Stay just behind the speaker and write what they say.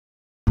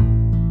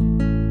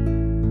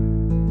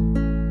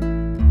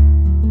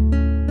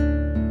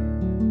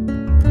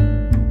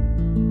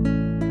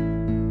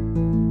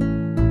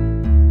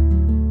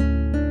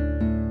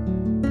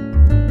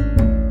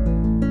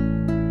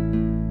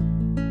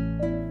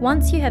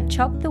Once you have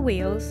chocked the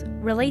wheels,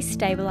 release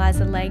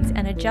stabiliser legs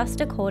and adjust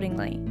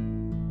accordingly.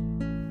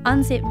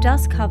 Unzip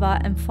dust cover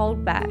and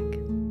fold back.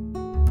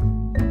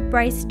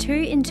 Brace 2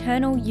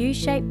 internal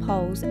U-shaped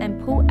poles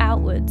and pull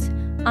outwards,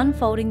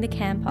 unfolding the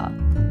camper.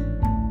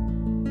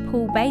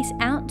 Pull base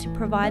out to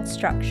provide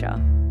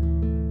structure.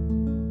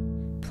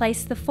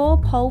 Place the 4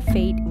 pole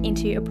feet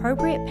into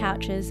appropriate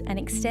pouches and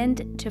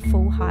extend to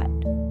full height.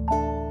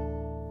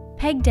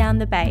 Peg down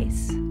the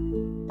base.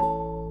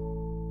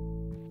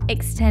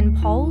 Extend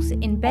poles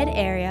in bed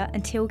area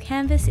until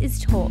canvas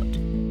is taut.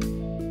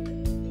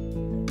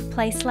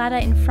 Place ladder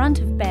in front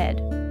of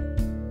bed.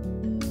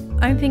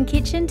 Open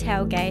kitchen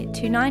tailgate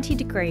to 90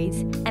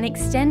 degrees and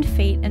extend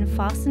feet and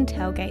fasten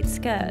tailgate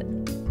skirt.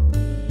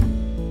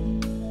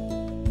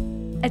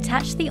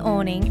 Attach the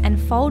awning and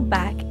fold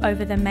back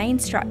over the main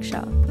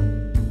structure.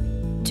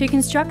 To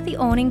construct the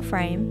awning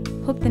frame,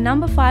 hook the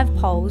number 5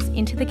 poles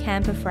into the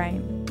camper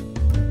frame.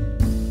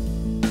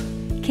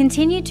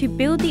 Continue to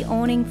build the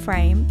awning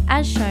frame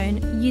as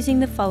shown using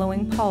the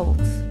following poles.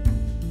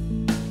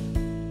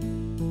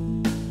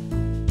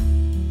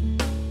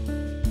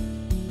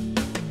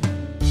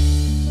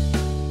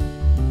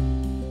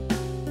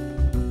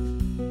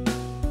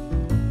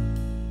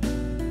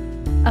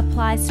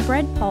 Apply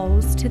spread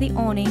poles to the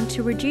awning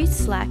to reduce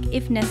slack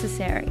if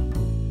necessary.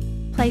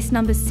 Place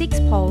number 6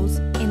 poles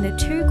in the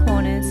 2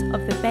 corners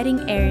of the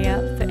bedding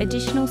area for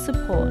additional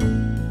support.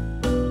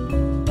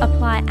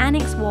 Apply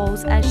annex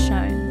walls as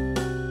shown.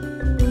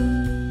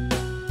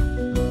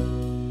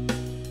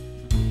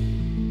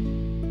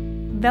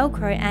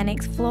 Velcro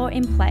annex floor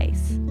in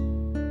place.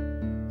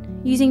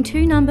 Using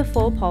 2 number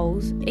 4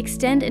 poles,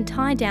 extend and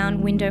tie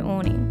down window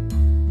awning.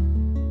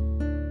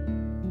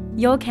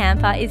 Your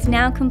camper is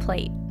now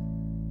complete.